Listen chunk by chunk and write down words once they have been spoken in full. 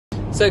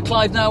So,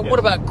 Clive, now, Yes. what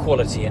about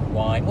quality in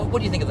wine? What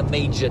do you think are the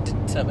major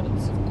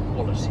determinants of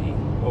quality?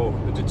 Oh,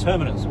 the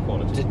determinants of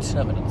quality.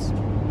 Determinants.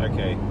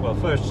 Okay, well,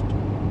 first,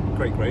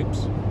 great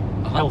grapes,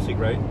 healthy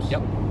grapes.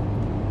 Yep.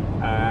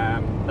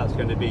 That's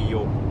going to be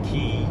your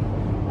key.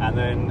 And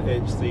then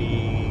it's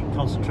the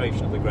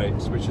concentration of the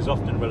grapes, which is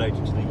often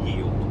related to the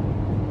yield.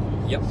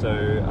 Yep.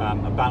 So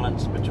a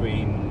balance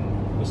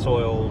between the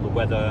soil, the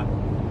weather,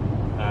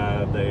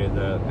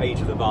 the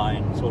age of the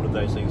vines, all of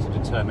those things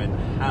that determine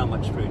how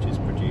much fruit is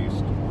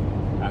produced,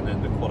 and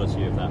then the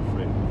quality of that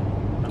fruit.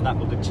 And that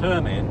will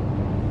determine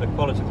the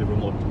quality of the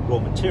raw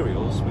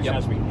materials, which, Yep.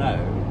 as we know,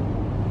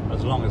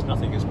 as long as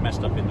nothing is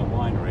messed up in the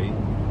winery,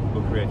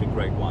 will create a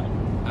great wine.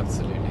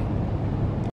 Absolutely.